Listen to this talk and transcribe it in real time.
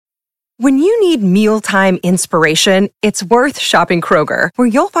When you need mealtime inspiration, it's worth shopping Kroger, where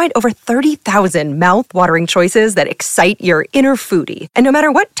you'll find over 30,000 mouth-watering choices that excite your inner foodie. And no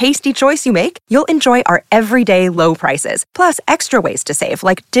matter what tasty choice you make, you'll enjoy our everyday low prices, plus extra ways to save,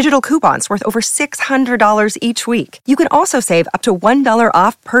 like digital coupons worth over $600 each week. You can also save up to $1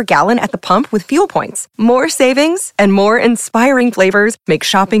 off per gallon at the pump with fuel points. More savings and more inspiring flavors make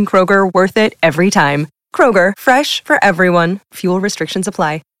shopping Kroger worth it every time. Kroger, fresh for everyone. Fuel restrictions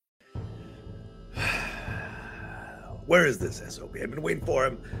apply. Where is this SOB? I've been waiting for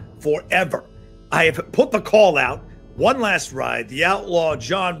him forever. I have put the call out. One last ride. The outlaw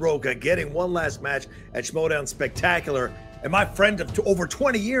John Rocha getting one last match at Schmoedown Spectacular. And my friend of over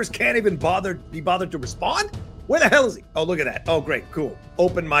 20 years can't even be bothered to respond? Where the hell is he? Oh, look at that. Oh, great. Cool.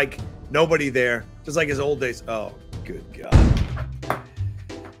 Open mic. Nobody there. Just like his old days. Oh, good God.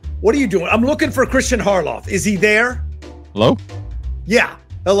 What are you doing? I'm looking for Christian Harloff. Is he there? Hello? Yeah.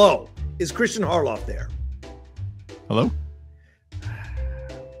 Hello. Is Christian Harloff there? Hello?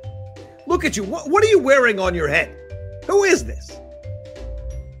 Look at you. What are you wearing on your head? Who is this?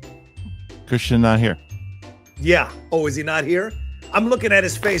 Christian not here. Yeah. Oh, is he not here? I'm looking at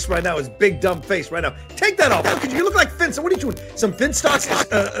his face right now, his big dumb face right now. Take that off. Look at you. You look like Finn. So what are you doing? Some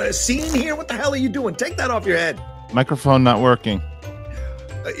Finstocks scene here? What the hell are you doing? Take that off your head. Microphone not working.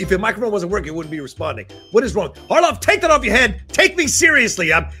 If your microphone wasn't working, it wouldn't be responding. What is wrong? Harloff, take that off your head. Take me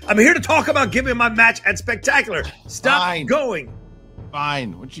seriously. I'm here to talk about giving my match at Spectacular. Stop going.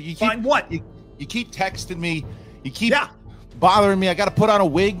 Fine. You keep, Fine what? You keep texting me. You keep bothering me. I got to put on a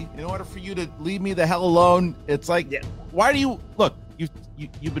wig in order for you to leave me the hell alone. It's like, why do you look?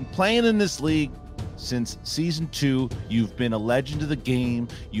 You've been playing in this league since season 2. You've been a legend of the game.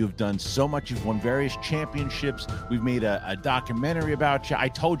 You've done so much. You've won various championships. We've made a documentary about you. I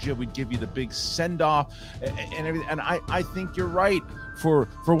told you we'd give you the big send-off and everything. And I think you're right for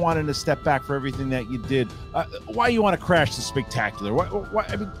wanting to step back for everything that you did. Why you want to crash the Spectacular? Why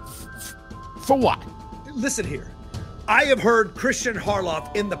I mean, for what? Listen here. I have heard Christian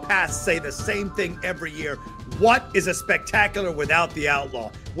Harloff in the past say the same thing every year. What is a Spectacular without the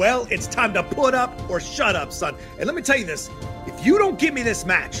outlaw? Well, it's time to put up or shut up, son. And let me tell you this. If you don't give me this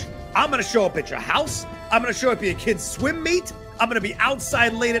match, I'm going to show up at your house. I'm going to show up at your kid's swim meet. I'm going to be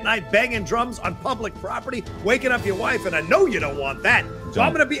outside late at night banging drums on public property, waking up your wife, and I know you don't want that. So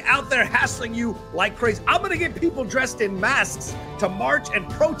I'm going to be out there hassling you like crazy. I'm going to get people dressed in masks to march and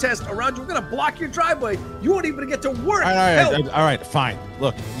protest around you. We're going to block your driveway. You won't even get to work. All right, fine.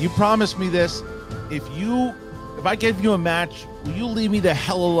 Look, you promised me this. If I give you a match, will you leave me the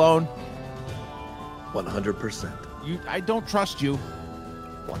hell alone? 100%. I don't trust you.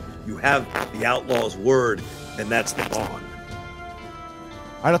 You have the outlaw's word, and that's the bond.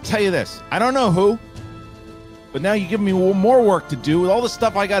 I'll tell you this. I don't know who, but now you give me more work to do with all the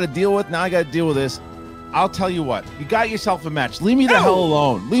stuff I got to deal with. Now I got to deal with this. I'll tell you what. You got yourself a match. Leave me the hell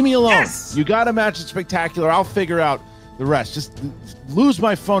alone. Leave me alone. Yes. You got a match at Spectacular. I'll figure out the rest. Just lose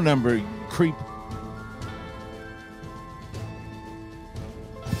my phone number, you creep.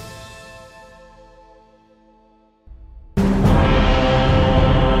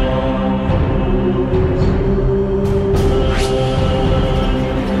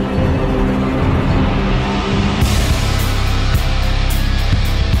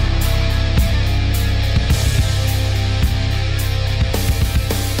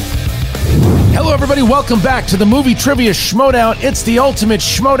 Everybody, welcome back to the Movie Trivia Schmoedown. It's the ultimate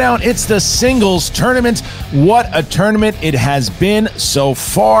Schmoedown. It's the singles tournament. What a tournament it has been so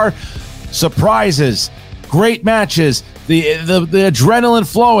far. Surprises, great matches, the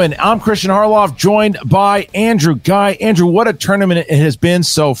adrenaline flowing. I'm Christian Harloff, joined by Andrew Guy. Andrew, what a tournament it has been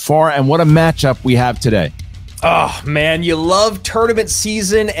so far, and what a matchup we have today. Oh, man, you love tournament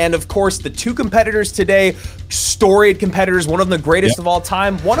season, and of course, the two competitors today, storied competitors, one of them the greatest of all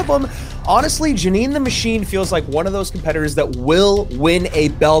time. One of them, honestly, Janine the Machine feels like one of those competitors that will win a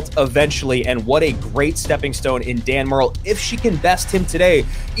belt eventually, and what a great stepping stone in Dan Murrell if she can best him today.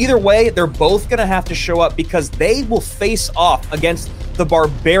 Either way, they're both going to have to show up because they will face off against the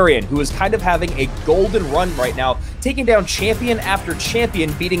Barbarian, who is kind of having a golden run right now, taking down champion after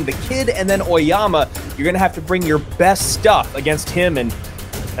champion, beating the Kid and then Oyama. You're going to have to bring your best stuff against him and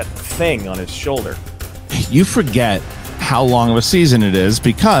that thing on his shoulder. You forget how long of a season it is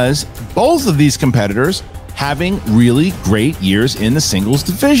because both of these competitors having really great years in the singles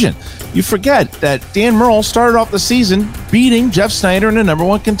division. You forget that Dan Murrell started off the season beating Jeff Snyder in a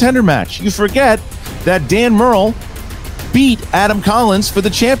 #1 contender match. You forget that Dan Murrell beat Adam Collins for the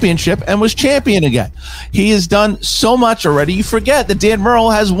championship and was champion again. He has done so much already. You forget that Dan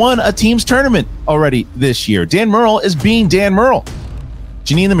Murrell has won a team's tournament already this year. Dan Murrell is being Dan Murrell.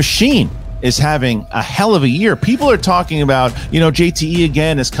 Janine the Machine is having a hell of a year. People are talking about, JTE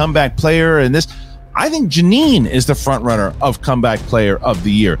again as comeback player and this. I think Janine is the front runner of comeback player of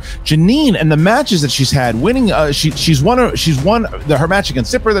the year. Janine and the matches that she's had, winning, she's won her match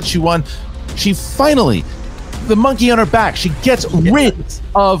against Zipper that she won. She finally, the monkey on her back, she gets rid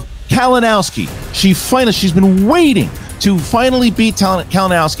of Kalinowski. She's been waiting to finally beat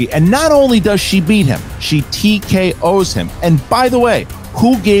Kalinowski. And not only does she beat him, she TKOs him. And by the way,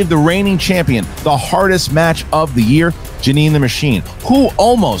 who gave the reigning champion the hardest match of the year? Janine the Machine, who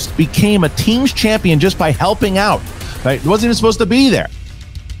almost became a team's champion just by helping out. Right? Wasn't even supposed to be there.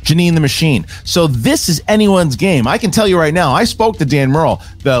 Janine the Machine. So this is anyone's game. I can tell you right now, I spoke to Dan Murrell.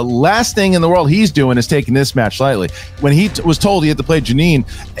 The last thing in the world he's doing is taking this match lightly. When he was told he had to play Janine,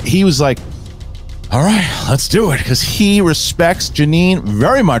 he was like, all right, let's do it. Because he respects Janine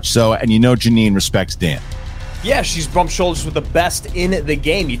very much so. And Janine respects Dan. Yeah, she's bumped shoulders with the best in the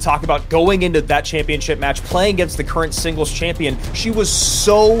game. You talk about going into that championship match, playing against the current singles champion. She was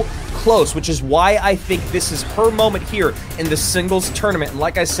so close, which is why I think this is her moment here in the singles tournament. And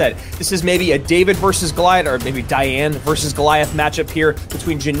like I said, this is maybe a David versus Goliath, or maybe Diane versus Goliath matchup here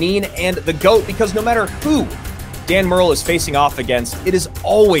between Janine and the GOAT, because no matter who Dan Murrell is facing off against, it is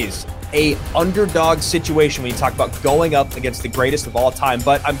always a underdog situation when you talk about going up against the greatest of all time.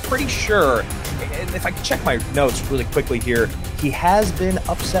 But I'm pretty sure, and if I can check my notes really quickly here, he has been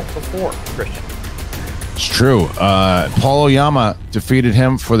upset before, Christian. It's true. Paul Oyama defeated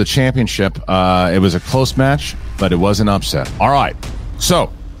him for the championship. It was a close match, but it was an upset. All right.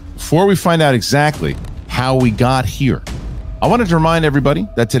 So before we find out exactly how we got here, I wanted to remind everybody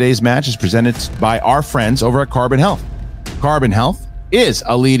that today's match is presented by our friends over at Carbon Health. Carbon Health is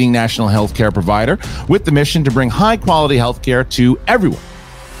a leading national healthcare provider with the mission to bring high-quality healthcare to everyone.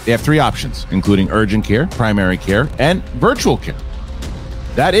 They have 3 options, including urgent care, primary care, and virtual care.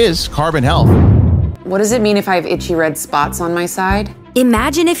 That is Carbon Health. What does it mean if I have itchy red spots on my side?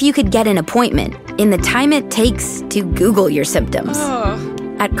 Imagine if you could get an appointment in the time it takes to Google your symptoms.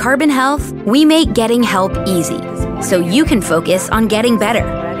 At Carbon Health, we make getting help easy, so you can focus on getting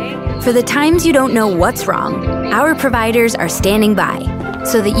better. For the times you don't know what's wrong, our providers are standing by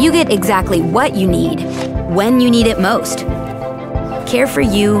so that you get exactly what you need when you need it most. Care for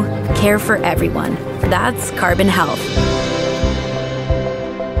you, care for everyone. That's Carbon Health.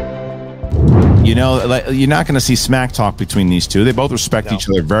 You're not going to see smack talk between these two. They both respect each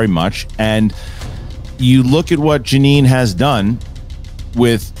other very much. And you look at what Janine has done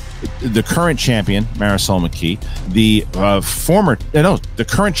with the current champion, Marisol McKee, the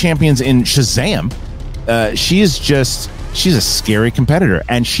current champions in Shazam. She's a scary competitor,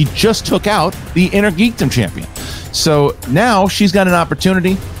 and she just took out the Inner Geekdom champion. So now she's got an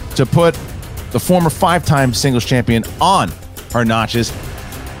opportunity to put the former 5-time singles champion on her notches.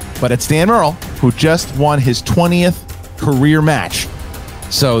 But it's Dan Murrell, who just won his 20th career match.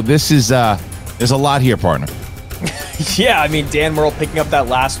 So this is there's a lot here, partner. Yeah, I mean, Dan Murrell picking up that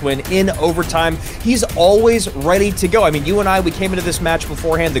last win in overtime. He's always ready to go. I mean, you and I, we came into this match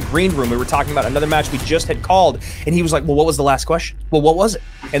beforehand, the green room. We were talking about another match we just had called, and he was like, well, what was the last question? Well, what was it?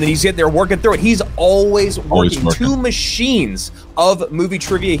 And then he's getting there working through it. He's always working. 2 machines of movie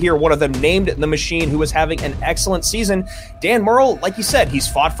trivia here. One of them named The Machine, who is having an excellent season. Dan Murrell, like you said, he's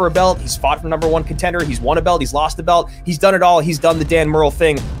fought for a belt. He's fought for #1 contender. He's won a belt. He's lost a belt. He's done it all. He's done the Dan Murrell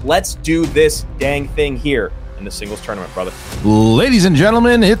thing. Let's do this dang thing here in the singles tournament, brother. Ladies and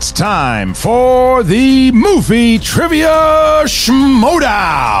gentlemen, it's time for the Movie Trivia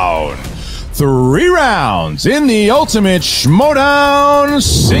Schmodown. 3 rounds in the Ultimate Schmodown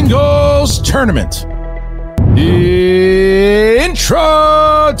Singles Tournament.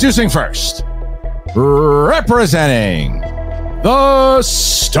 Introducing first, representing the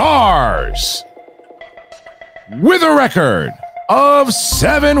Stars, with a record of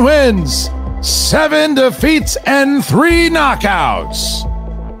 7 wins, 7 defeats, and 3 knockouts.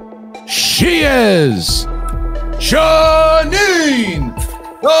 She is Janine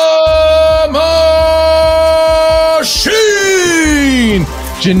the Machine.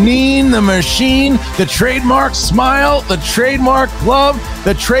 Janine the Machine, the trademark smile, the trademark glove,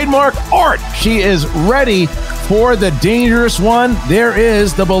 the trademark art. She is ready for the dangerous one. There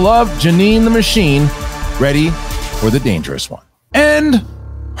is the beloved Janine the Machine, ready for the dangerous one. And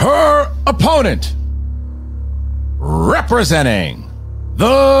her opponent, representing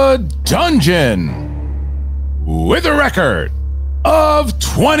the Dungeon, with a record of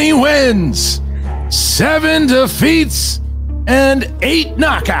 20 wins, 7 defeats, and 8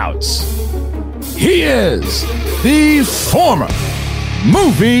 knockouts. He is the former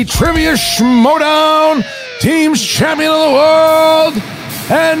Movie Trivia Schmodown Teams Champion of the World,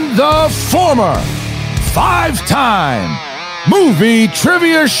 and the former 5-time movie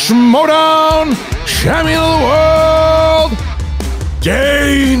trivia schmodown champion of the world,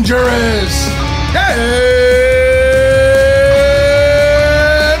 Dangerous Dan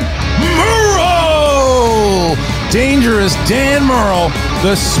Murrell. Dangerous Dan Murrell,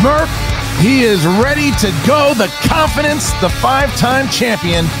 the smirk. He is ready to go. The confidence, the 5-time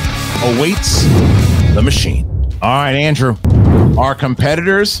champion awaits the machine. All right, Andrew, our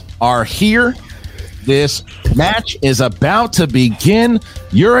competitors are here. This match is about to begin.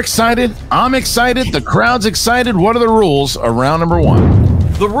 You're excited. I'm excited. The crowd's excited. What are the rules of round number 1?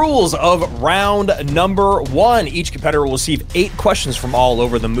 The rules of round number 1. Each competitor will receive 8 questions from all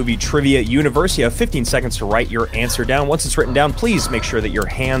over the movie trivia universe. You have 15 seconds to write your answer down. Once it's written down, please make sure that your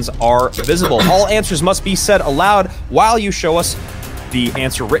hands are visible. All answers must be said aloud while you show us the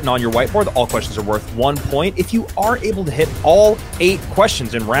answer written on your whiteboard. All questions are worth 1 point. If you are able to hit all 8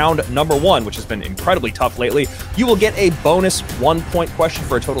 questions in round number 1, which has been incredibly tough lately, you will get a bonus 1-point question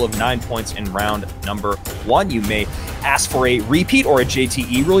for a total of 9 points in round number 1. You may ask for a repeat or a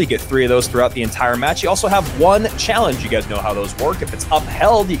JTE rule. You get 3 of those throughout the entire match. You also have 1 challenge. You guys know how those work. If it's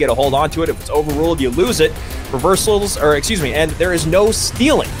upheld, you get to hold on to it. If it's overruled, you lose it. And there is no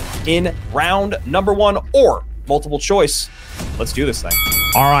stealing in round number 1 or multiple choice. Let's do this thing.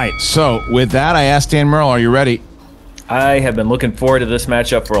 All right. So with that, I asked Dan Murrell, are you ready? I have been looking forward to this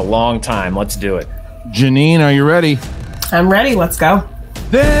matchup for a long time. Let's do it. Janine, are you ready? I'm ready. Let's go.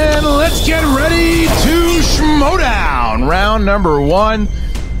 Then let's get ready to schmodown. Round number 1.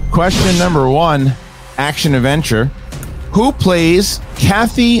 Question number 1. Action adventure. Who plays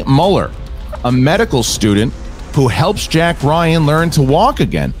Kathy Muller, a medical student who helps Jack Ryan learn to walk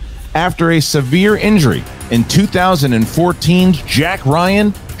again after a severe injury in 2014's Jack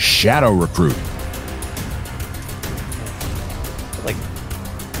Ryan Shadow Recruit? Like,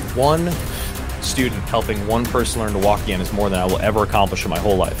 one student helping one person learn to walk again is more than I will ever accomplish in my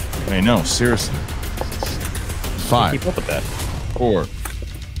whole life. I know, seriously. 5. Keep up with that. 4,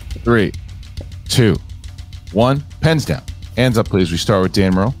 3, 2, 1. Pens down. Hands up, please. We start with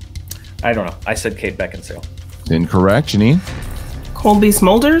Dan Murrell. I don't know. I said Kate Beckinsale. Incorrect. Janine? Colby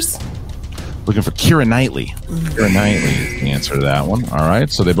Smulders. Looking for Keira Knightley. Keira Knightley is the answer to that one. All right,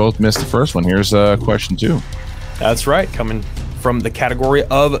 so they both missed the first one. Here's question 2. That's right, coming from the category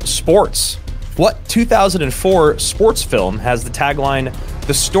of sports. What 2004 sports film has the tagline,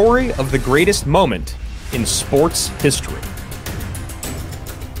 "The story of the greatest moment in sports history"?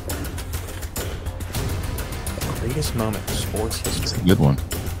 Greatest moment in sports history. Good one.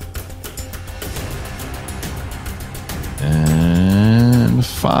 And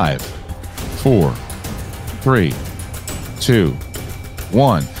 5, 4, 3, 2,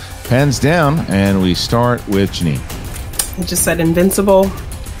 1. Pens down, and we start with Janine. I just said Invincible.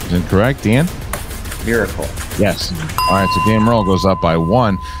 Is incorrect, Dan? Miracle. Yes. All right, so Dan Murrell goes up by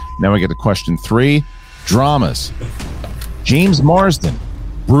 1. Now we get to question 3. Dramas. James Marsden,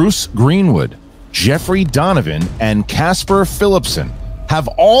 Bruce Greenwood, Jeffrey Donovan, and Casper Philipson have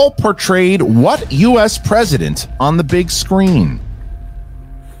all portrayed what U.S. president on the big screen?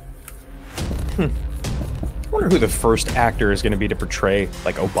 I wonder who the first actor is going to be to portray,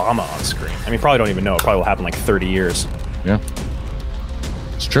 like, Obama on screen. I mean, probably don't even know. It probably will happen in, like, 30 years. Yeah.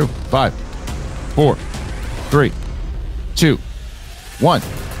 It's true. 5, 4, 3, 2, 1.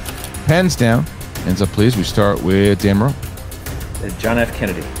 Pens down. Hands up, please. We start with Dan Murrell. John F.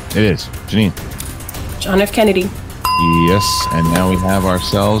 Kennedy. It is. Janine. John F. Kennedy. Yes, and now we have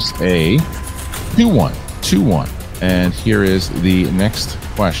ourselves a 2-1. 2-1. And here is the next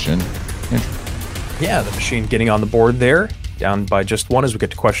question. Andrew. Yeah, the machine getting on the board there, down by just 1 as we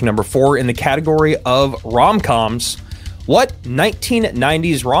get to question number 4 in the category of rom-coms. What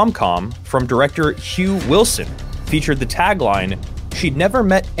 1990s rom-com from director Hugh Wilson featured the tagline, "She'd never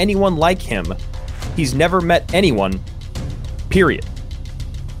met anyone like him. He's never met anyone, period"?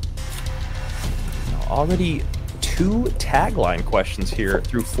 Already 2 tagline questions here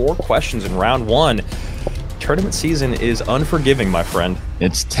through 4 questions in round 1. Tournament season is unforgiving, my friend.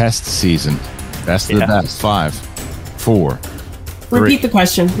 It's test season. Best of the best. 5, 4, 3. Repeat the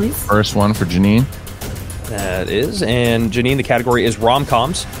question, please. First one for Janine. That is. And Janine, the category is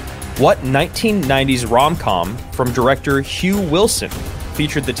rom-coms. What 1990s rom-com from director Hugh Wilson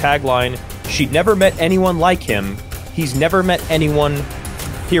featured the tagline, "She'd never met anyone like him. He's never met anyone,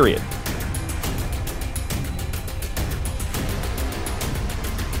 period"?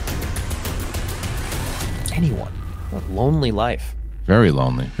 Anyone. What a lonely life. Very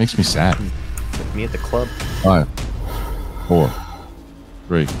lonely. Makes me sad. Like me at the club. 5, 4,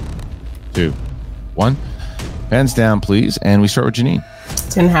 3, 2, 1. Pens down, please. And we start with Janine.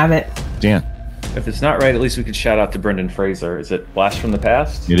 Didn't have it. Dan. If it's not right, at least we could shout out to Brendan Fraser. Is it Blast from the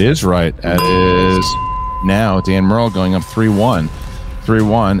Past? It is right. That is now Dan Murrell going up 3-1.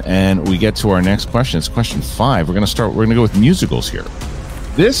 3-1, and we get to our next question. It's question 5. We're going to go with musicals here.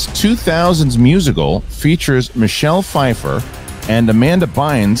 This 2000s musical features Michelle Pfeiffer and Amanda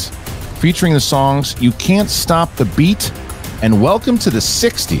Bynes, featuring the songs You Can't Stop the Beat and Welcome to the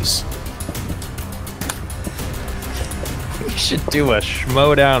 60s. We should do a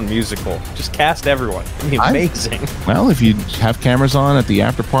Schmodown musical. Just cast everyone. It'd be amazing. Well, if you have cameras on at the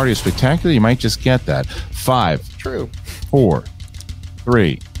after party of Spectacular, you might just get that. 5. True. 4,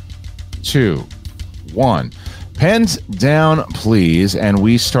 3, 2, 1. Pens down, please. And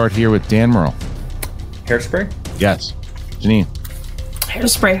we start here with Dan Murrell. Hairspray? Yes. Janine.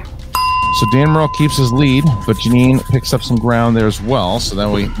 Hairspray. So Dan Murrell keeps his lead, but Janine picks up some ground there as well. So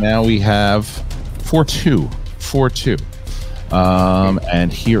then we have 4-2. 4-2.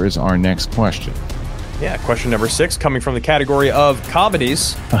 And here is our next question. Yeah, question number 6, coming from the category of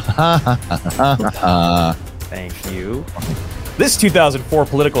comedies. Thank you. This 2004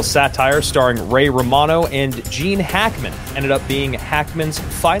 political satire starring Ray Romano and Gene Hackman ended up being Hackman's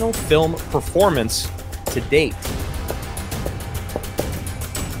final film performance to date.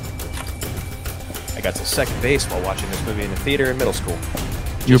 I got to second base while watching this movie in the theater in middle school.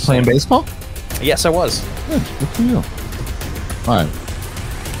 You were playing baseball? Yes, I was. Good for you. 5,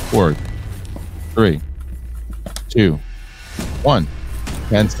 4, 3, 2, 1.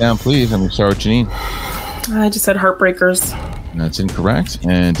 Pens down, please. And we start with Janine. I just said Heartbreakers. That's incorrect.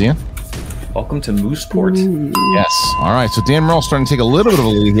 And Dan? Welcome to Mooseport. Yes. All right. So Dan Murrell's starting to take a little bit of a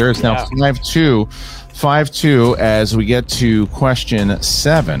lead here. It's now 5-2. 5-2 as we get to question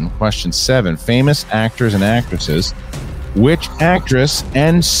 7. Question 7. Famous actors and actresses. Which actress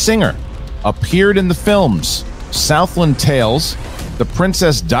and singer appeared in the films Southland Tales, The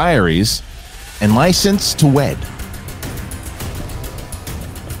Princess Diaries, and License to Wed?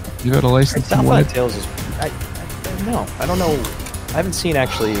 You got a License to Wed? Southland Tales is... No, I don't know. I haven't seen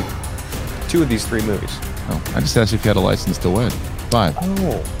actually 2 of these 3 movies. Oh, I just asked you if you had a License to Wed. 5,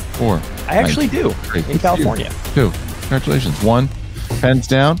 4. I actually do. 3, in California. 2. Congratulations. 1. Pens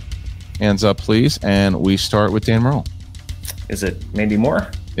down. Hands up, please. And we start with Dan Murrell. Is it Mandy Moore?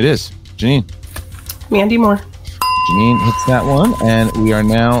 It is. Janine. Mandy Moore. Janine hits that one, and we are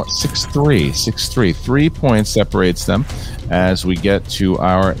now 6-3. 6-3. 3 points separates them as we get to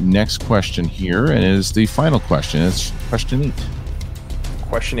our next question here, and it is the final question. It's question 8.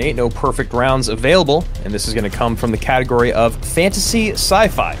 Question 8, no perfect rounds available, and this is going to come from the category of fantasy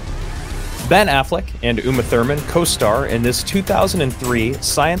sci-fi. Ben Affleck and Uma Thurman co-star in this 2003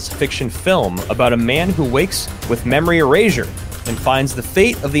 science fiction film about a man who wakes with memory erasure and finds the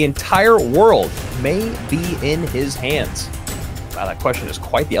fate of the entire world may be in his hands. Wow, that question is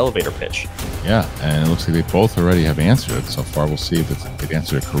quite the elevator pitch. Yeah, and it looks like they both already have answered it so far. We'll see if they've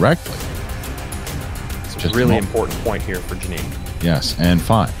answered it correctly. It's a really important point here for Janine. Yes, and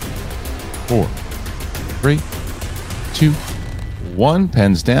 5, 4, 3, 2, 1.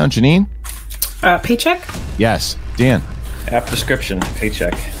 Pens down. Janine? Paycheck? Yes. Dan? App description,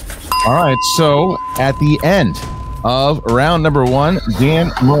 Paycheck. All right, so at the end of round number 1, Dan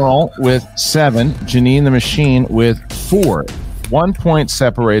Murrell with 7, Janine the Machine with 4. 1 point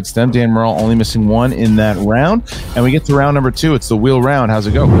separates them. Dan Murrell only missing 1 in that round. And we get to round number 2. It's the wheel round. How's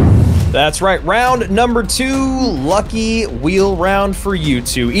it go? That's right. Round number 2, lucky wheel round for you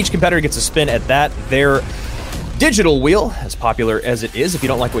two. Each competitor gets a spin at their digital wheel, as popular as it is. If you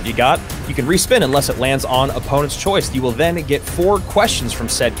don't like what you got, you can respin unless it lands on opponent's choice. You will then get 4 questions from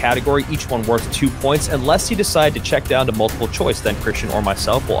said category, each one worth 2 points, unless you decide to check down to multiple choice. Then Christian or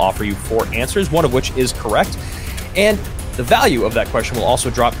myself will offer you 4 answers, one of which is correct. And the value of that question will also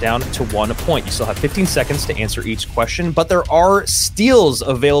drop down to 1 point. You still have 15 seconds to answer each question, but there are steals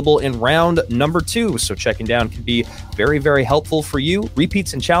available in round number 2, so checking down can be very, very helpful for you.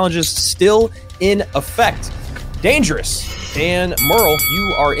 Repeats and challenges still in effect. Dangerous. Dan Murrell,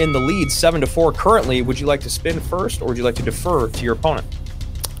 you are in the lead 7-4 currently. Would you like to spin first, or would you like to defer to your opponent?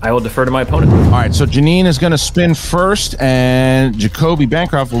 I will defer to my opponent. All right, so Janine is going to spin first, and Jacoby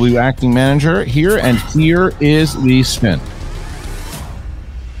Bancroft will be acting manager here, and here is the spin.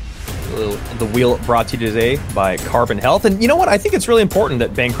 The wheel brought to you today by Carbon Health. And you know what? I think it's really important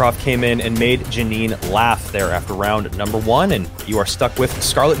that Bancroft came in and made Janine laugh there after round number 1, and you are stuck with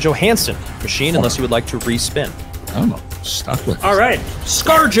Scarlett Johansson Machine unless you would like to respin. I'm stuck with All right,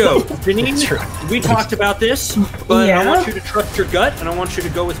 ScarJo. Janine, we talked about this, but I want you to trust your gut, and I want you to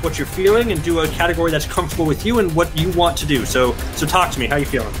go with what you're feeling and do a category that's comfortable with you and what you want to do. So talk to me. How you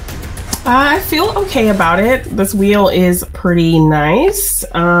feeling? I feel okay about it. This wheel is pretty nice.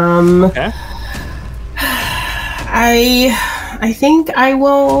 Okay. I think I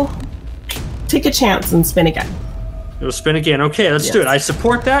will take a chance and spin again. It'll spin again. Okay, let's do it. I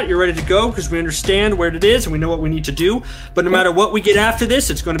support that. You're ready to go because we understand where it is and we know what we need to do. But no matter what we get after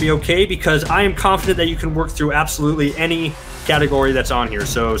this, it's going to be okay because I am confident that you can work through absolutely any category that's on here.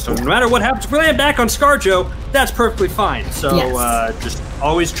 So no matter what happens, if we land back on ScarJo, that's perfectly fine. So just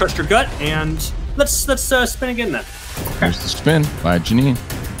always trust your gut and let's spin again then. Here's the spin by Janine.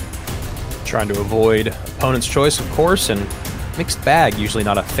 Trying to avoid opponent's choice, of course, and mixed bag, usually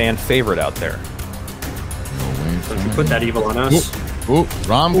not a fan favorite out there. So if you put that evil on us. Ooh,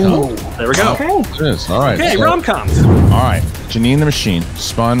 rom-com. There we go. Okay. It is. All right. Okay, rom-com. All right. Janine the Machine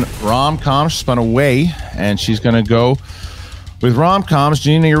spun rom-com, spun away, and she's going to go with rom-coms.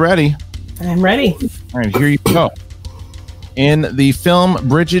 Janine, are you ready? I'm ready. All right, here you go. In the film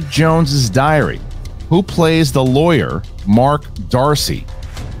Bridget Jones's Diary, who plays the lawyer Mark Darcy?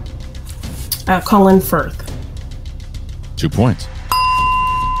 Colin Firth. 2 points.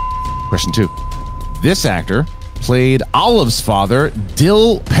 Question 2. This actor played Olive's father,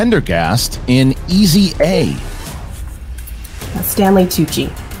 Dill Pendergast, in Easy A. Stanley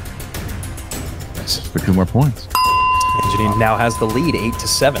Tucci. That's for 2 more points. And Janine now has the lead,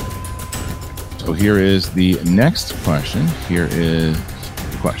 8-7. So here is the next question. Here is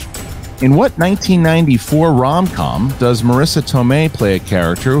the question. In what 1994 rom-com does Marissa Tomei play a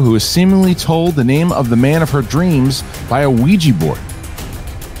character who is seemingly told the name of the man of her dreams by a Ouija board?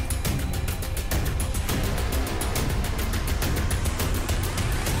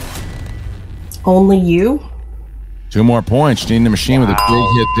 Only You. 2 more points. Janine the Machine with a big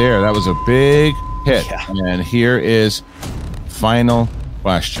hit there. That was a big hit. Yeah. And here is final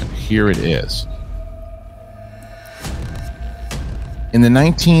question. Here it is. In the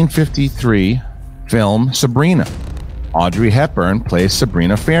 1953 film Sabrina, Audrey Hepburn plays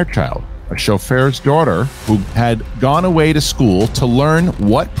Sabrina Fairchild, a chauffeur's daughter who had gone away to school to learn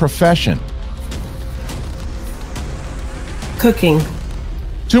what profession? Cooking.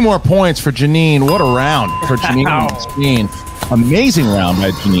 2 more points for Janine. What a round for Janine. Amazing round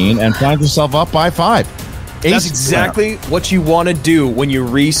by Janine, and finds herself up by 5. That's exactly what you want to do when you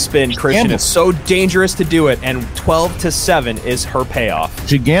respin, Christian. Gamble. It's so dangerous to do it, and 12-7 is her payoff.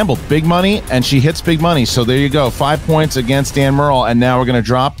 She gambled big money, and she hits big money. So there you go. 5 points against Dan Murrell, and now we're going to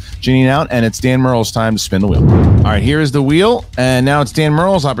drop Janine out, and it's Dan Murrell's time to spin the wheel. All right, here is the wheel, and now it's Dan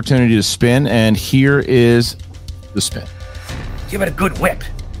Murrell's opportunity to spin, and here is the spin. Give it a good whip.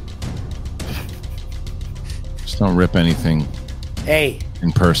 Just don't rip anything. Hey.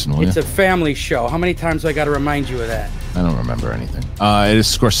 In person, will It's you? a family show. How many times do I got to remind you of that? I don't remember anything. It is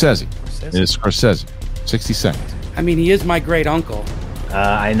Scorsese. It is Scorsese. 60 seconds. I mean, he is my great uncle.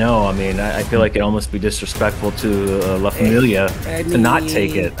 I know. I mean, I feel like it'd almost be disrespectful to La Familia to not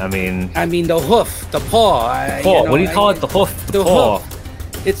take it. I mean, the hoof, the paw. paw. What do you call it? The hoof. The paw.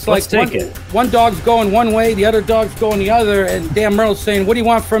 Hoof. It's Let's like take it. One dog's going one way, the other dog's going the other, and Dan Murrell's saying, "What do you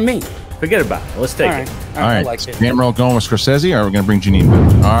want from me?" Forget about it. Let's take it. All right. I like it. Dan Murrell going with Scorsese, or are we going to bring Janine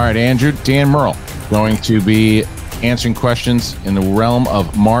back? All right, Andrew. Dan Murrell going to be answering questions in the realm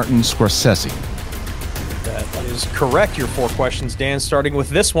of Martin Scorsese. That is correct. Your 4 questions, Dan, starting with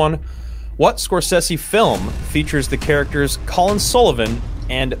this one. What Scorsese film features the characters Colin Sullivan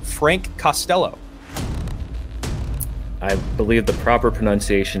and Frank Costello? I believe the proper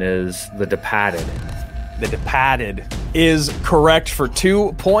pronunciation is The Departed. The Departed is correct for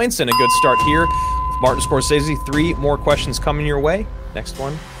 2 points, and a good start here with Martin Scorsese. 3 more questions coming your way. Next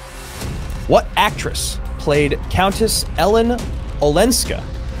one. What actress played Countess Ellen Olenska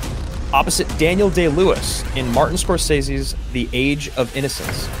opposite Daniel Day-Lewis in Martin Scorsese's The Age of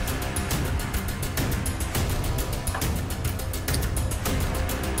Innocence?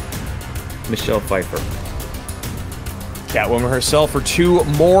 Michelle Pfeiffer. Catwoman herself for 2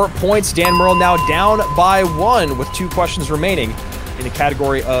 more points. Dan Murrell now down by 1 with 2 questions remaining in the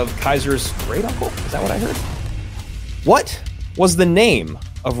category of Kaiser's great uncle. Is that what I heard? What was the name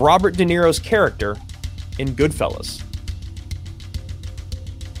of Robert De Niro's character in Goodfellas?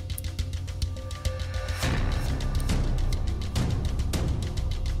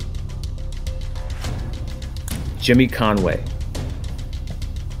 Jimmy Conway.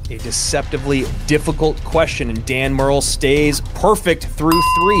 A deceptively difficult question, and Dan Murrell stays perfect through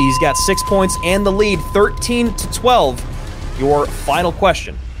 3. He's got 6 points and the lead, 13-12. Your final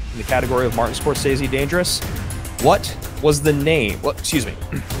question in the category of Martin Scorsese Dangerous. What was the name?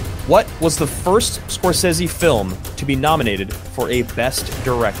 What was the first Scorsese film to be nominated for a Best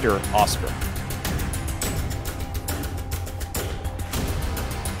Director Oscar?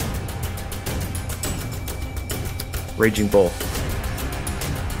 Raging Bull.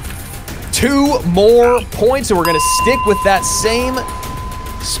 2 more points, and we're going to stick with that same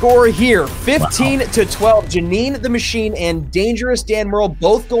score here. 15-12. Janine the Machine and Dangerous Dan Murrell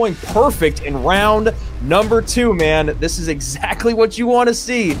both going perfect in round number 2, man. This is exactly what you want to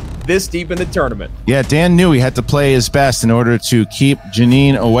see this deep in the tournament. Yeah, Dan knew he had to play his best in order to keep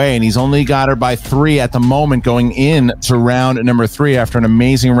Janine away, and he's only got her by 3 at the moment going into round number 3 after an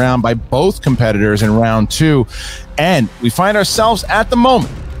amazing round by both competitors in round 2. And we find ourselves at the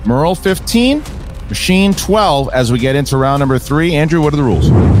moment, Murrell 15, Machine 12 as we get into round number 3. Andrew, what are the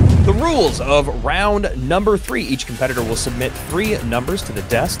rules? The rules of round number 3. Each competitor will submit 3 numbers to the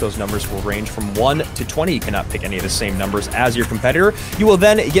desk. Those numbers will range from 1 to 20. You cannot pick any of the same numbers as your competitor. You will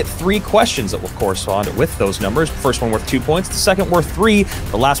then get 3 questions that will correspond with those numbers. First one worth 2 points, the second worth 3,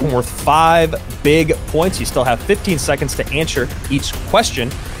 the last one worth 5 big points. You still have 15 seconds to answer each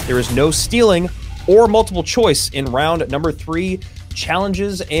question. There is no stealing or multiple choice in round number 3.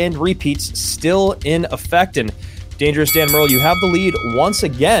 Challenges and repeats still in effect. And Dangerous Dan Murrell, you have the lead once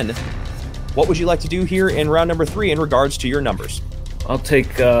again. What would you like to do here in round number 3 in regards to your numbers? I'll take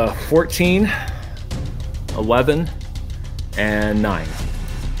 14, 11, and 9.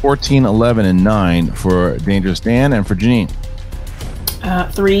 14, 11, and 9 for Dangerous Dan, and for Janine?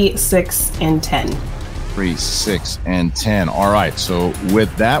 3, 6, and 10. 3, 6, and 10. All right, so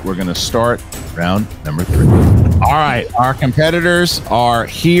with that, we're going to start round number 3. All right, our competitors are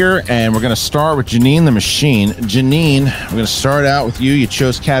here, and we're going to start with Janine the Machine. Janine, we're going to start out with you. You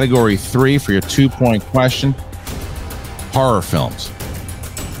chose category 3 for your 2-point question, horror films.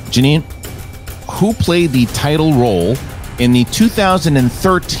 Janine, who played the title role in the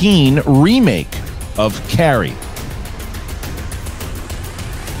 2013 remake of Carrie?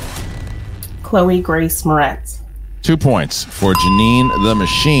 Chloe Grace Moretz. 2 points for Janine the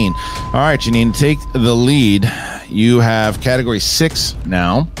Machine. All right, Janine, take the lead. You have category 6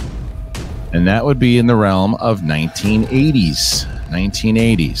 now, and that would be in the realm of 1980s.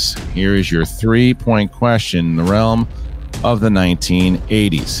 1980s. Here is your 3-point question in the realm of the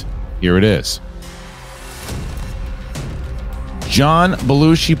 1980s. Here it is. John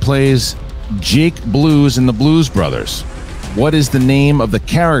Belushi plays Jake Blues in the Blues Brothers. What is the name of the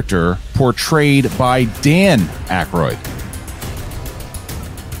character portrayed by Dan Aykroyd?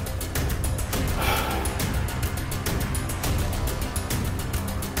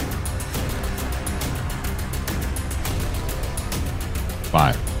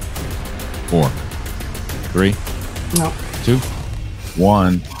 Five, 4, 3, no. 2,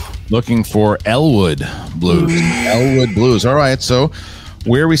 1. Looking for Elwood Blues. Elwood Blues. All right, so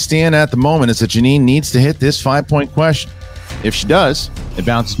where we stand at the moment is that Janine needs to hit this 5-point question. If she does, it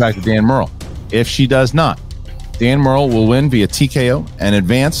bounces back to Dan Murrell. If she does not, Dan Murrell will win via TKO and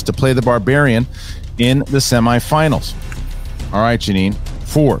advance to play the Barbarian in the semifinals. All right, Janine,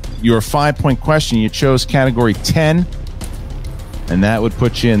 for your 5-point question, you chose category 10, and that would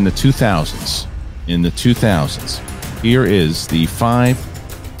put you in the 2000s. In the 2000s. Here is the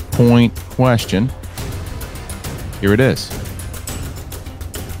 5-point question. Here it is.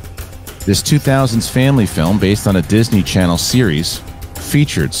 This 2000s family film, based on a Disney Channel series,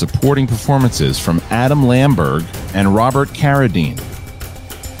 featured supporting performances from Adam Lamberg and Robert Carradine.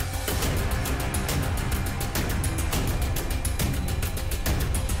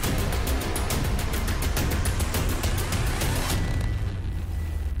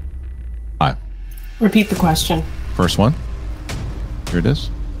 Repeat the question. First one. Here it is.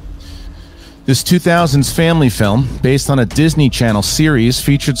 This 2000s family film, based on a Disney Channel series,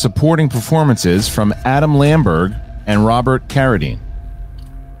 featured supporting performances from Adam Lamberg and Robert Carradine.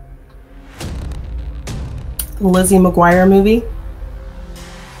 Lizzie McGuire movie.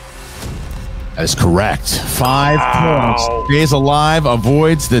 That is correct. 5 points. Stays alive,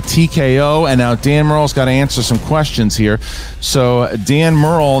 avoids the TKO, and now Dan Murrell's got to answer some questions here. So Dan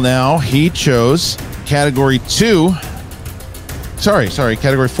Murrell now, he chose category 2.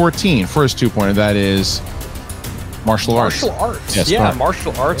 Category 14 for his 2-pointer. That is martial arts. Martial arts. Yes, yeah,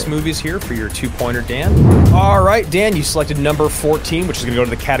 martial arts movies here for your 2-pointer, Dan. All right, Dan, you selected number 14, which is going to go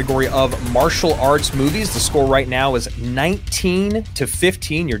to the category of martial arts movies. The score right now is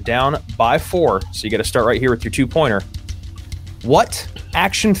 19-15. You're down by 4, so you got to start right here with your 2-pointer. What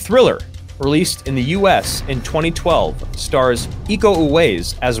action thriller released in the U.S. in 2012 stars Iko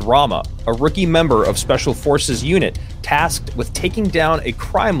Uwais as Rama, a rookie member of Special Forces unit tasked with taking down a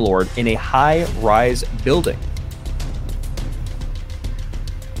crime lord in a high-rise building?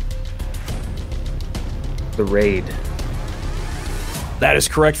 The Raid. That is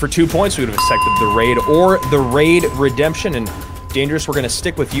correct for 2 points. We would have accepted The Raid or The Raid Redemption. And Dangerous, we're going to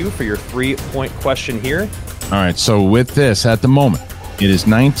stick with you for your 3-point question here. All right, so with this, at the moment, it is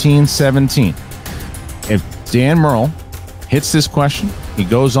 1917. If Dan Murrell hits this question, he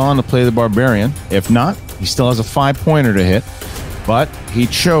goes on to play the Barbarian. If not, he still has a 5-pointer to hit. But he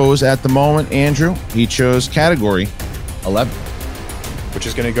chose, at the moment, Andrew, he chose category 11. Which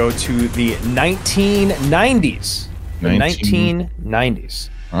is going to go to the 1990s. The 1990s.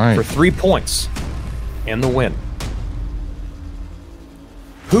 All right. For 3 points and the win.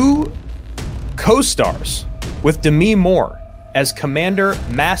 Who co-stars with Demi Moore as Commander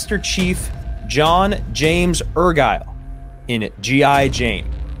Master Chief John James Argyle in G.I. Jane?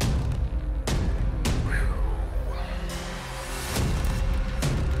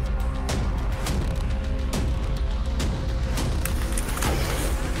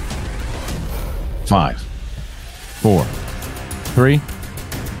 Five, 4, 3,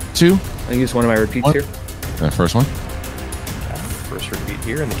 2. I think it's one of my repeats here. The first one. First repeat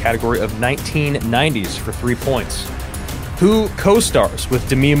here in the category of 1990s for 3 points. Who co-stars with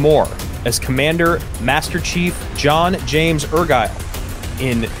Demi Moore as Commander Master Chief John James Argyle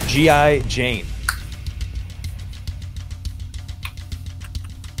in G.I. Jane?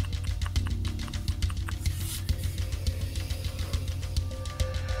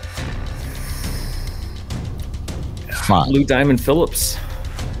 Lou Diamond Phillips.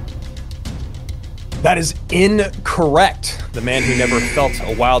 That is incorrect. The man who never felt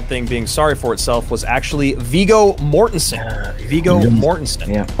a wild thing being sorry for itself was actually Viggo Mortensen. Viggo Mortensen.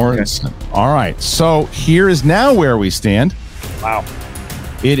 Yeah. Mortensen. Okay. All right. So here is now where we stand. Wow.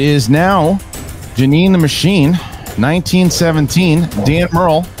 It is now Janine the Machine, 1917. Dan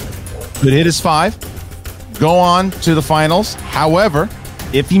Murrell could hit his 5, go on to the finals. However,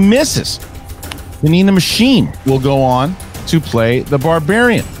 if he misses, Janine the Machine will go on to play the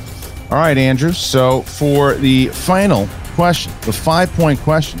Barbarian. All right, Andrew. So for the final question, the 5-point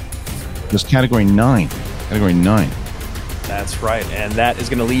question, was category 9. Category 9. That's right. And that is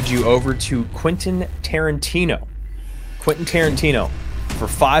going to lead you over to Quentin Tarantino. Quentin Tarantino for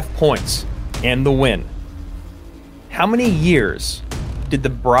 5 points and the win. How many years did the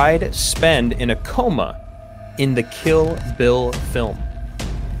bride spend in a coma in the Kill Bill film?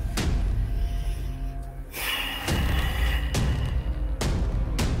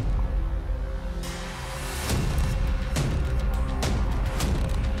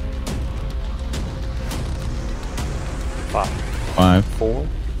 Five, 4,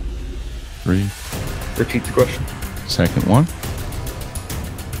 3. Repeat the question. Second one.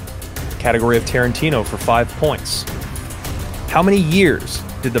 Category of Tarantino for 5 points. How many years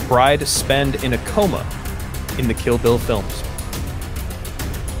did the bride spend in a coma in the Kill Bill films?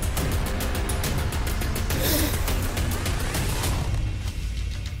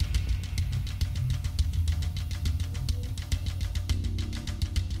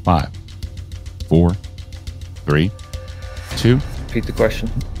 Five, 4, 3, 2. Repeat the question.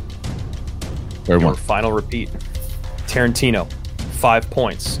 Third Your one. final repeat. Tarantino, 5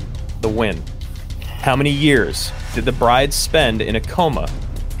 points. The win. How many years did the bride spend in a coma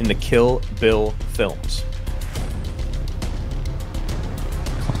in the Kill Bill films?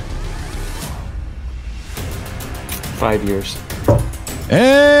 Five years.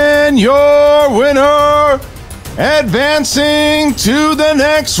 And your winner, advancing to the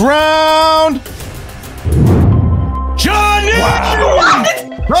next round, Johnny the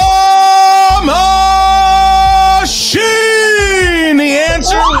Machine. The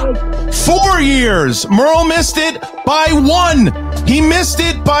answer, 4 years. Murrell missed it by 1. He missed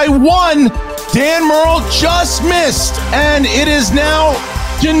it by 1. Dan Murrell just missed. And it is now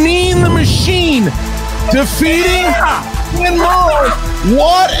Janine the Machine defeating Dan Murrell.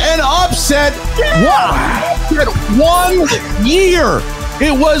 What an upset. What? 1 year.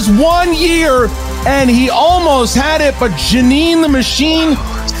 It was 1 year, and he almost had it, but Janine the Machine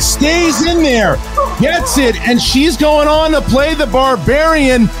stays in there, gets it, and she's going on to play the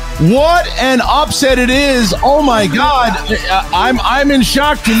Barbarian. What an upset it is. Oh my God. I'm in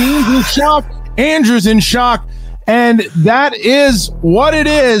shock. Janine's in shock. Andrew's in shock. And that is what it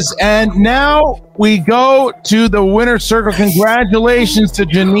is. And now we go to the winner's circle. Congratulations to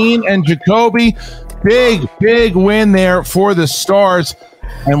Janine and Jacoby. Big, big win there for the Stars.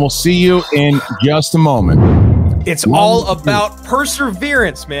 And we'll see you in just a moment. It's all about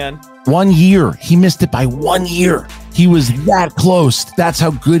perseverance, man. 1 year. He missed it by 1 year. He was that close. That's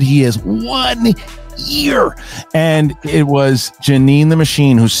how good he is. 1 year. And it was Janine the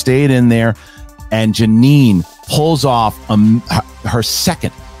Machine who stayed in there. And Janine pulls off her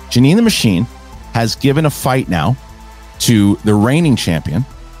second. Janine the Machine has given a fight now to the reigning champion,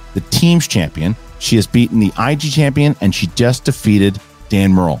 the team's champion. She has beaten the IG champion, and she just defeated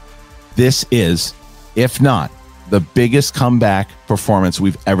Dan Murrell. This is if not the biggest comeback performance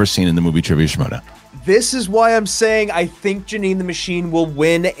we've ever seen in the movie Trivia Schmoedown. This is why I'm saying I think Janine the Machine will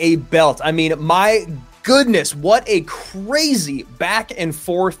win a belt. I mean, my goodness, what a crazy back and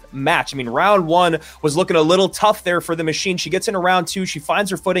forth match. I mean, round one was looking a little tough there for the Machine. She gets into round two, she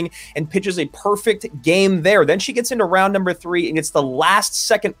finds her footing and pitches a perfect game there. Then she gets into round number three and gets the last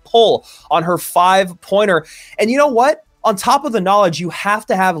second pull on her 5-pointer. And you know what? On top of the knowledge, you have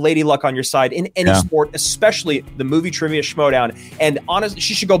to have Lady Luck on your side in any sport, especially the movie Trivia Schmoedown. And honestly,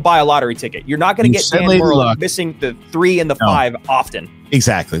 she should go buy a lottery ticket. You're not going to get Dan Murrell missing the 3 and the 5 often.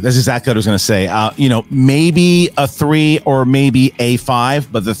 Exactly. That's exactly what I was going to say. Maybe a 3 or maybe a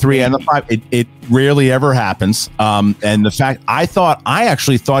 5, but the 3 and the 5, it rarely ever happens. And the fact I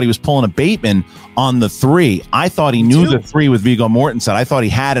actually thought he was pulling a Bateman on the 3. I thought he knew the 3 with Viggo Mortensen. I thought he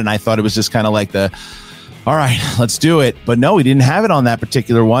had it, and I thought it was just kind of like all right, let's do it. But no, he didn't have it on that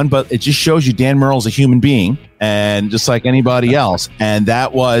particular one. But it just shows you Dan Murrell's a human being, and just like anybody else. And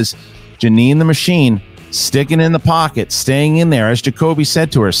that was Janine the Machine sticking in the pocket, staying in there. As Jacoby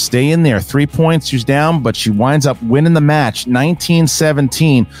said to her, stay in there. 3 points, she's down, but she winds up winning the match,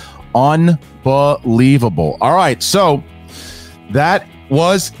 19-17. Unbelievable. All right, so that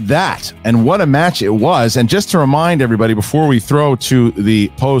was that. And what a match it was. And just to remind everybody, before we throw to the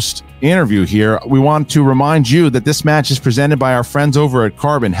post interview here, we want to remind you that this match is presented by our friends over at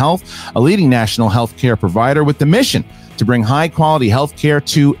Carbon Health, a leading national healthcare provider with the mission to bring high quality healthcare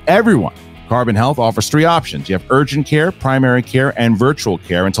to everyone. Carbon Health offers 3 options. You have urgent care, primary care, and virtual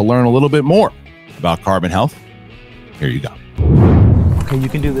care. And to learn a little bit more about Carbon Health, here you go. Okay, you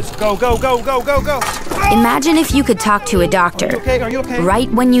can do this. Go, go, go, go, go, go. Imagine if you could talk to a doctor Are you okay?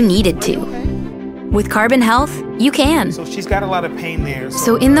 right when you needed to. With Carbon Health, you can. So she's got a lot of pain there.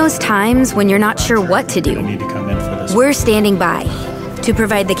 So in those times when you're not sure what to do, need to come in for this. we're standing by to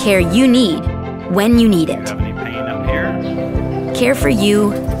provide the care you need when you need it. Have any pain up here? Care for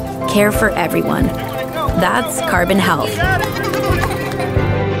you, care for everyone. That's Carbon Health.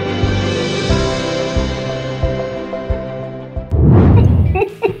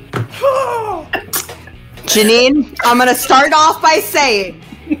 Janine, I'm going to start off by saying,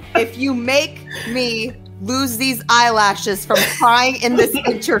 if you make me lose these eyelashes from crying in this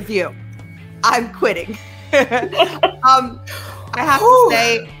interview, I'm quitting. I have to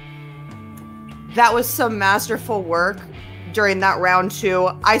say, that was some masterful work during that round 2.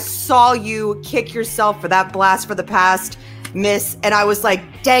 I saw you kick yourself for that blast for the past miss, and I was like,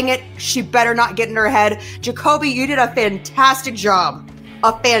 dang it, she better not get in her head. Jacoby, you did a fantastic job.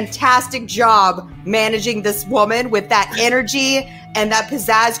 Managing this woman with that energy and that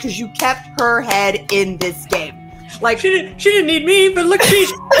pizzazz, because you kept her head in this game. Like she didn't need me, but look, she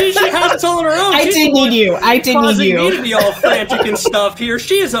has it all on her own. I did need you. Causing me to be all frantic and stuff here.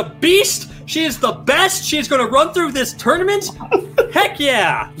 She is a beast. She is the best. She's going to run through this tournament. Heck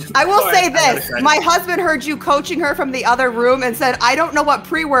yeah. I will say this. My husband heard you coaching her from the other room and said, I don't know what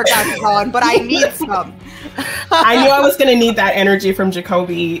pre-workout is on, but I need some. I knew I was going to need that energy from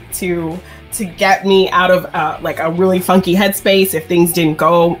Jacoby to get me out of like a really funky headspace if things didn't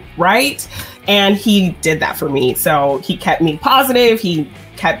go right. And he did that for me. So he kept me positive. He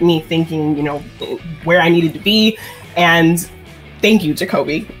kept me thinking, where I needed to be. And thank you,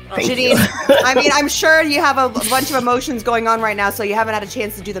 Jacoby. Thank you. I mean, I'm sure you have a bunch of emotions going on right now, so you haven't had a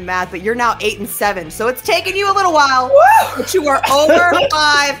chance to do the math, but you're now 8-7. So it's taken you a little while, but you are over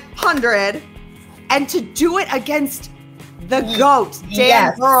 500. And to do it against the GOAT,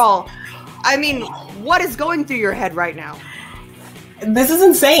 Dan Murrell. I mean, what is going through your head right now? This is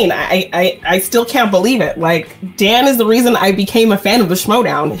insane. I still can't believe it. Like, Dan is the reason I became a fan of the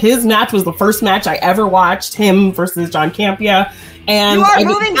Schmoedown. His match was the first match I ever watched, him versus John Campia. And you are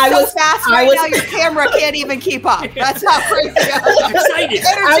moving so fast right now, your camera can't even keep up. That's how crazy I'm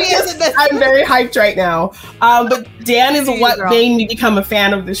excited. I'm very hyped right now. But Dan is what made me become a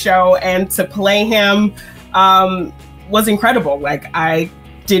fan of the show, and to play him was incredible. Like, I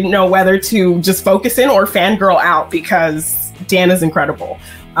didn't know whether to just focus in or fangirl out because Dan is incredible.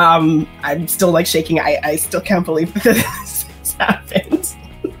 I'm still like shaking. I still can't believe that this has happened.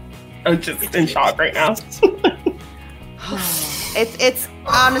 I'm just in shock right now. It's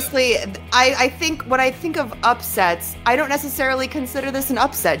honestly, I think when I think of upsets, I don't necessarily consider this an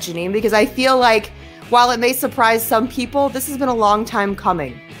upset, Janine, because I feel like while it may surprise some people, this has been a long time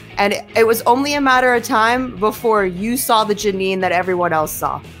coming. And it was only a matter of time before you saw the Janine that everyone else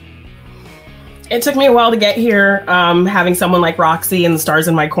saw. It took me a while to get here, having someone like Roxy and the stars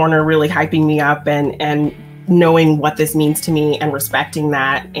in my corner really hyping me up and knowing what this means to me and respecting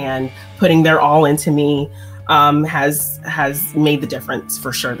that and putting their all into me. has made the difference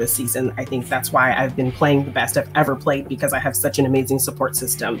for sure this season. I think that's why I've been playing the best I've ever played, because I have such an amazing support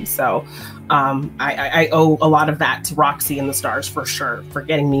system. So I owe a lot of that to Roxy and the Stars for sure, for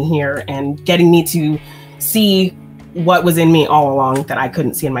getting me here and getting me to see what was in me all along that I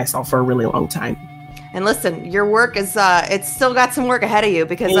couldn't see in myself for a really long time. And listen, your work is, it's still got some work ahead of you,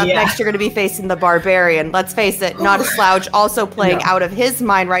 because up next you're going to be facing the Barbarian. Let's face it, not a slouch, also playing out of his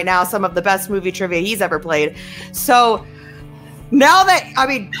mind right now some of the best movie trivia he's ever played. So now that, I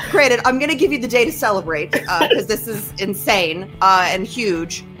mean, granted, I'm going to give you the day to celebrate, because this is insane and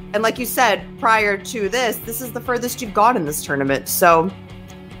huge. And like you said, prior to this is the furthest you've gone in this tournament. So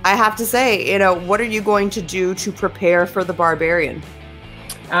I have to say, what are you going to do to prepare for the Barbarian?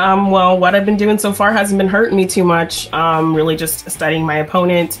 Well, what I've been doing so far hasn't been hurting me too much. Really just studying my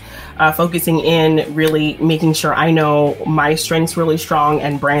opponent, focusing in, really making sure I know my strengths really strong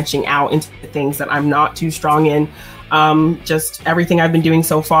and branching out into the things that I'm not too strong in. Just everything I've been doing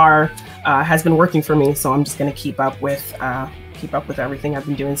so far has been working for me. So I'm just going to keep up with everything I've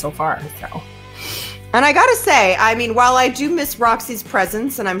been doing so far. So. And I gotta say, I mean, while I do miss Roxy's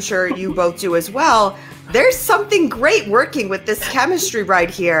presence, and I'm sure you both do as well, there's something great working with this chemistry right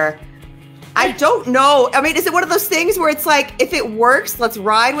here. I don't know. I mean, is it one of those things where it's like, if it works, let's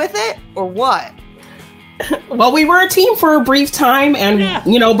ride with it, or what? Well, we were a team for a brief time, and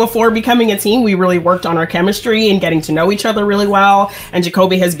before becoming a team, we really worked on our chemistry and getting to know each other really well. And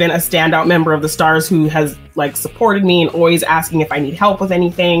Jacoby has been a standout member of the Stars who has supported me and always asking if I need help with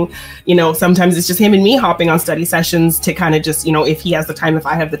anything. Sometimes it's just him and me hopping on study sessions to kind of just, if he has the time, if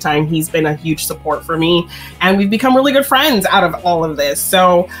I have the time. He's been a huge support for me, and we've become really good friends out of all of this.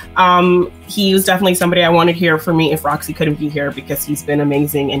 So he was definitely somebody I wanted here for me if Roxy couldn't be here, because he's been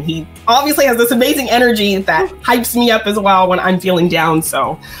amazing, and he obviously has this amazing energy that hypes me up as well when I'm feeling down.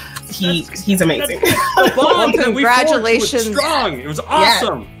 So he's amazing. The bond that congratulations. We forged was strong. It was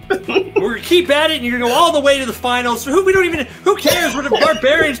awesome. We're gonna keep at it, and you're gonna go all the way to the finals. Who cares? We're the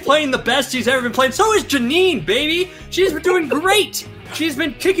Barbarians playing the best she's ever been playing. So is Janine, baby. She's been doing great. She's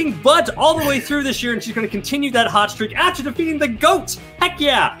been kicking butt all the way through this year, and she's going to continue that hot streak after defeating the GOAT. Heck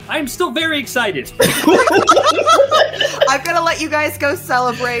yeah. I'm still very excited. I'm going to let you guys go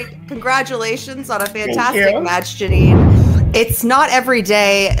celebrate. Congratulations on a fantastic match, Janine. It's not every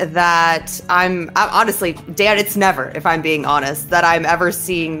day that I'm honestly, Dan, it's never, if I'm being honest, that I'm ever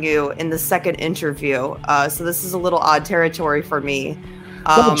seeing you in the second interview. So this is a little odd territory for me.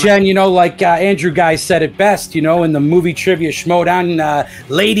 Well, Jen, Andrew Guy said it best, in the movie Trivia Schmodown,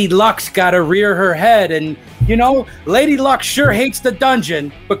 Lady Luck's got to rear her head. And, Lady Luck sure hates the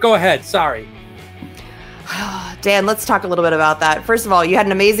dungeon. But go ahead. Sorry. Dan, let's talk a little bit about that. First of all, you had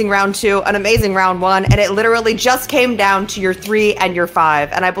an amazing round 2, an amazing round 1, and it literally just came down to your 3 and your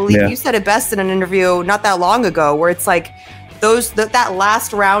 5. And I believe you said it best in an interview not that long ago, where it's like that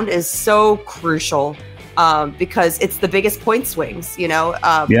last round is so crucial. Because it's the biggest point swings,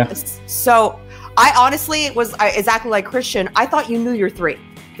 So I honestly was exactly like Christian. I thought you knew your 3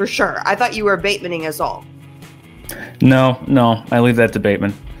 for sure. I thought you were Batemaning us all. No, I leave that to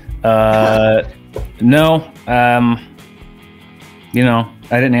Bateman. No, I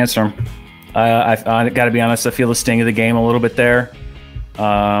didn't answer him. I got to be honest. I feel the sting of the game a little bit there.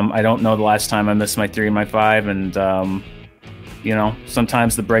 I don't know the last time I missed my 3 and my 5, and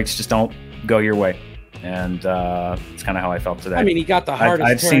sometimes the breaks just don't go your way. And it's kind of how I felt today. I mean, he got the hardest.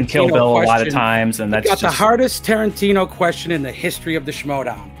 I've seen Kill Bill a lot of times, and that's the hardest Tarantino question in the history of the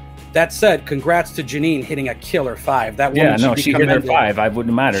Schmodown. That said, congrats to Janine hitting a killer 5. That woman she hit her 5. I wouldn't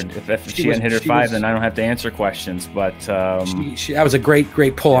have mattered if she hadn't hit her 5. Then I don't have to answer questions. But that was a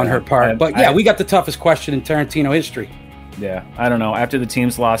great pull on her part. But we got the toughest question in Tarantino history. Yeah, I don't know. After the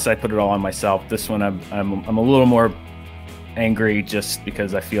team's loss, I put it all on myself. This one, I'm a little more angry just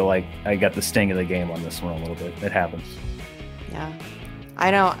because I feel like I got the sting of the game on this one a little bit. It happens. Yeah,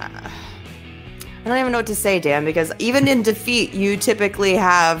 I don't even know what to say, Dan, because even in defeat, you typically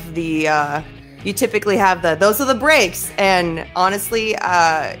have those are the breaks, and honestly,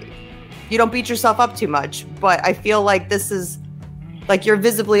 you don't beat yourself up too much. But I feel like this is like you're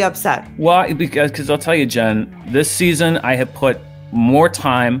visibly upset. Well, because I'll tell you, Jen, this season I have put more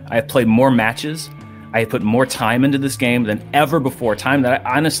time. I have played more matches. I put more time into this game than ever before, time that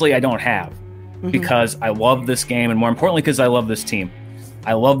I don't have, because I love this game, and more importantly, because I love this team.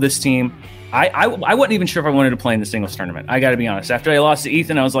 I love this team. I wasn't even sure if I wanted to play in the singles tournament. I got to be honest. After I lost to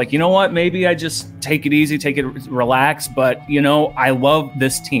Ethan, I was like, you know what? Maybe I just take it easy, relax. But, I love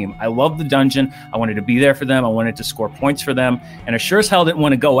this team. I love the dungeon. I wanted to be there for them. I wanted to score points for them. And I sure as hell didn't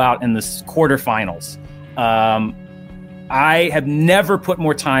want to go out in the quarterfinals. I have never put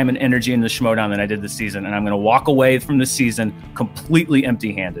more time and energy into the Schmodown than I did this season, and I'm going to walk away from this season completely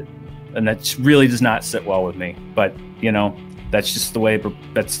empty-handed, and that really does not sit well with me. But that's just the way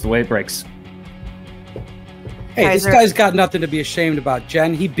it breaks. Hey, this guy's got nothing to be ashamed about,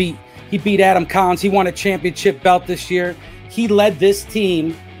 Jen. He beat Adam Collins. He won a championship belt this year. He led this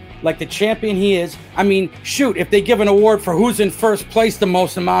team like the champion he is. I mean, shoot, if they give an award for who's in first place the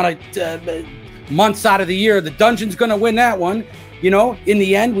most amount of months out of the year, the Dungeon's going to win that one. In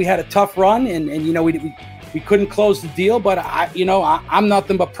the end, we had a tough run, and we couldn't close the deal. But I'm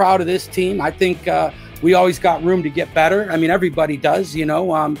nothing but proud of this team. I think we always got room to get better. I mean, everybody does.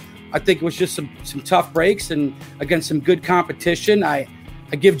 I think it was just some tough breaks and against some good competition. I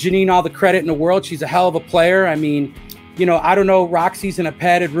give Janine all the credit in the world. She's a hell of a player. I mean, I don't know, Roxy's in a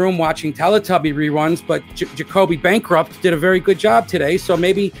padded room watching Teletubby reruns, but Jacoby Bankrupt did a very good job today. So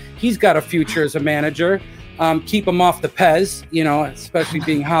maybe he's got a future as a manager. Keep him off the Pez, especially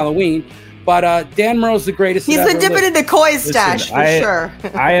being Halloween. But Dan Murrell's the greatest. He's been dipping into Koi's stash for sure.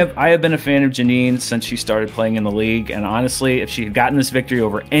 I have been a fan of Janine since she started playing in the league. And honestly, if she had gotten this victory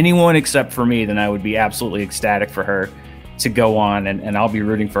over anyone except for me, then I would be absolutely ecstatic for her to go on. And I'll be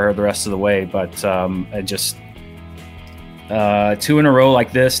rooting for her the rest of the way. But I just... 2 in a row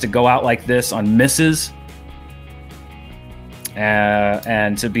like this, to go out like this on misses,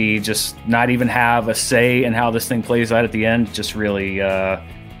 and to be just not even have a say in how this thing plays out at the end, just really, I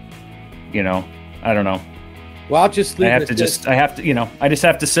don't know. Well, I'll just leave I just have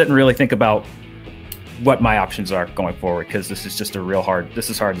to sit and really think about what my options are going forward, because this is just this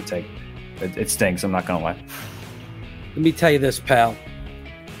is hard to take. It stings, I'm not gonna lie. Let me tell you this, pal.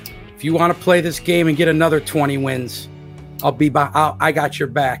 If you want to play this game and get another 20 wins, I got your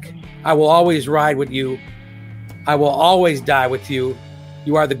back. I will always ride with you. I will always die with you.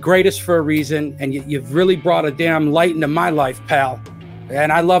 You are the greatest for a reason, and you've really brought a damn light into my life, pal.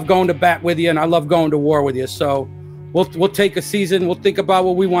 And I love going to bat with you, and I love going to war with you. So we'll take a season. We'll think about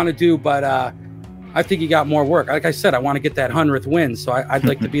what we want to do, but I think you got more work. Like I said, I want to get that 100th win, so I'd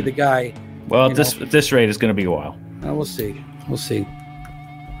like to be the guy. Well, at this rate, it's going to be a while. We'll see.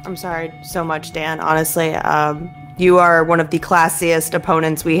 I'm sorry so much, Dan. Honestly, you are one of the classiest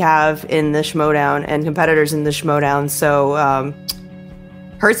opponents we have in the Schmodown and competitors in the Schmodown. So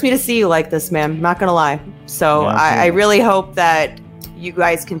hurts me to see you like this, man. I'm not going to lie. So I really hope that you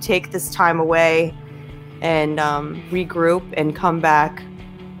guys can take this time away and regroup and come back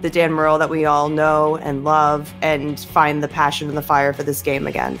the Dan Murrell that we all know and love, and find the passion and the fire for this game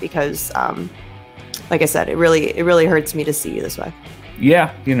again. Because, like I said, it really hurts me to see you this way.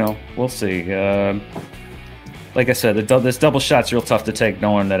 Yeah, we'll see. Like I said, this double shot's real tough to take,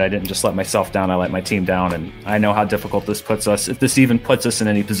 knowing that I didn't just let myself down, I let my team down, and I know how difficult this puts us, if this even puts us in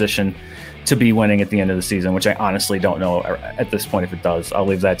any position to be winning at the end of the season, which I honestly don't know at this point if it does. I'll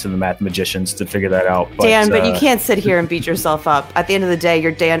leave that to the math magicians to figure that out. But, Dan, but you can't sit here and beat yourself up. At the end of the day,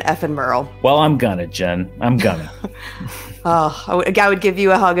 you're Dan effing Murrell. Well, I'm gonna, Jen. I'm gonna. I would give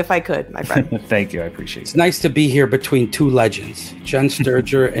you a hug if I could, my friend. Thank you. I appreciate it. It's nice to be here between two legends, Jen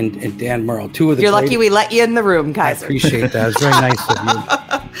Sturger and Dan Murrell. Two of the You're lucky we let you in the room, Kaiser. I appreciate that. It's very nice of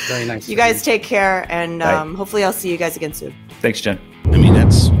you. Very nice. You guys take care, and hopefully I'll see you guys again soon. Thanks, Jen. I mean,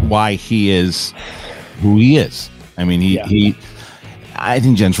 that's why he is who he is. I mean, I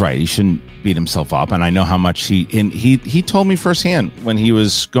think Jen's right. He shouldn't beat himself up. And I know how much he told me firsthand when he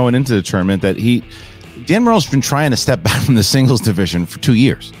was going into the tournament that Dan Murrell's been trying to step back from the singles division for 2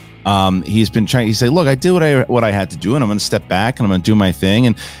 years. He's been trying. He said, "Look, I did what I had to do, and I'm going to step back and I'm going to do my thing."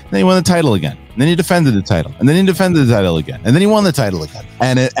 And then he won the title again. And then he defended the title, and then he defended the title again, and then he won the title again.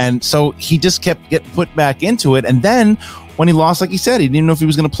 And so he just kept getting put back into it. And then when he lost, like he said, he didn't know if he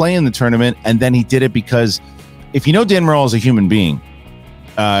was going to play in the tournament. And then he did it because if you know Dan Murrell as a human being,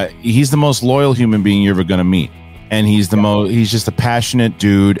 he's the most loyal human being you're ever going to meet. And he's he's just a passionate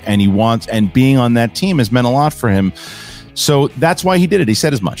dude, and being on that team has meant a lot for him. So that's why he did it. He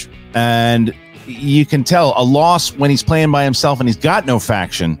said as much. And you can tell a loss when he's playing by himself and he's got no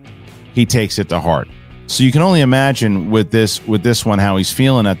faction, he takes it to heart. So you can only imagine with this one how he's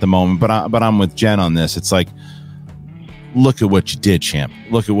feeling at the moment. But I'm with Jen on this. It's like, look at what you did, champ.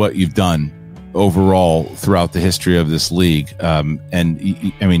 Look at what you've done overall throughout the history of this league. And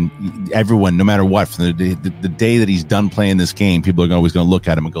I mean, everyone, no matter what, from the day that he's done playing this game, people are always going to look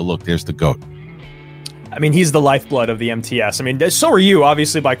at him and go, look, there's the GOAT. I mean, he's the lifeblood of the MTS. I mean, so are you,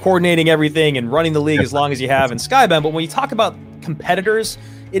 obviously, by coordinating everything and running the league as long as you have in Skybound. But when you talk about competitors,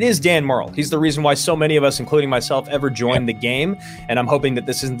 it is Dan Murrell. He's the reason why so many of us, including myself, ever joined the game. And I'm hoping that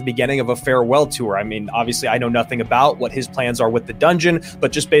this isn't the beginning of a farewell tour. I mean, obviously, I know nothing about what his plans are with the dungeon,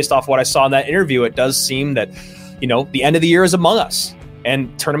 but just based off what I saw in that interview, it does seem that the end of the year is among us.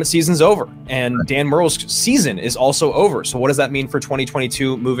 And tournament season's over, and Dan Murrell's season is also over. So what does that mean for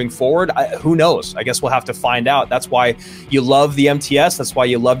 2022 moving forward? Who knows? I guess we'll have to find out. That's why you love the MTS. That's why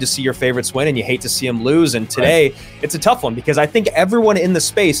you love to see your favorites win, and you hate to see them lose. And today, it's a tough one because I think everyone in the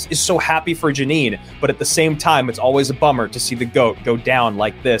space is so happy for Janine, but at the same time, it's always a bummer to see the GOAT go down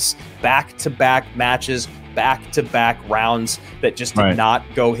like this. Back-to-back matches, back-to-back rounds that just did not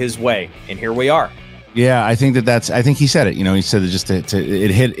go his way. And here we are. Yeah, I think I think he said it. He said that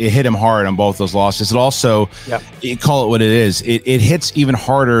it hit him hard on both those losses. It also, you call it what it is. It hits even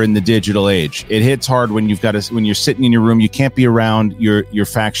harder in the digital age. It hits hard when when you're sitting in your room. You can't be around your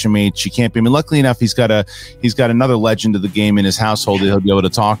faction mates. You can't be. I mean, luckily enough, he's got another legend of the game in his household that he'll be able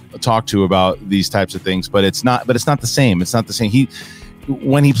to talk to about these types of things. But it's not the same. It's not the same.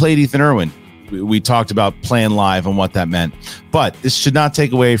 When he played Ethan Irwin, we talked about playing live and what that meant, but this should not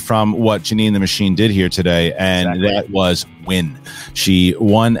take away from what Janine the Machine did here today, and that was win. She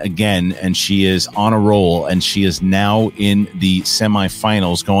won again, and she is on a roll, and she is now in the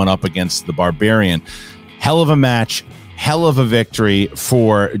semifinals going up against the Barbarian. Hell of a match, hell of a victory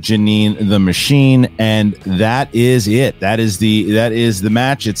for Janine the Machine, and that is it. That is the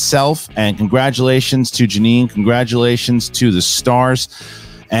match itself, and congratulations to Janine, congratulations to the Stars.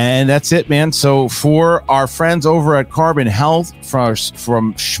 And that's it, man. So for our friends over at Carbon Health, from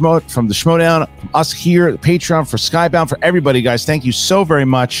the Schmodown, us here at Patreon, for Skybound, for everybody, guys, thank you so very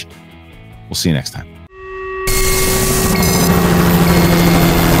much. We'll see you next time.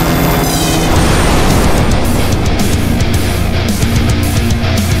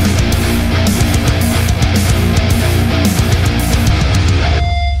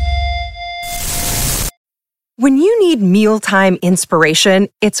 When you need mealtime inspiration,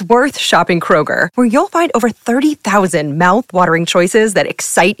 it's worth shopping Kroger, where you'll find over 30,000 mouth-watering choices that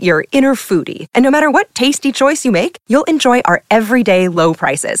excite your inner foodie. And no matter what tasty choice you make, you'll enjoy our everyday low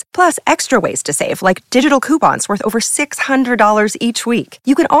prices, plus extra ways to save, like digital coupons worth over $600 each week.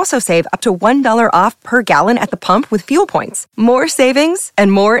 You can also save up to $1 off per gallon at the pump with fuel points. More savings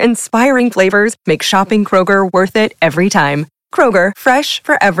and more inspiring flavors make shopping Kroger worth it every time. Kroger, fresh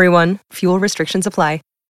for everyone. Fuel restrictions apply.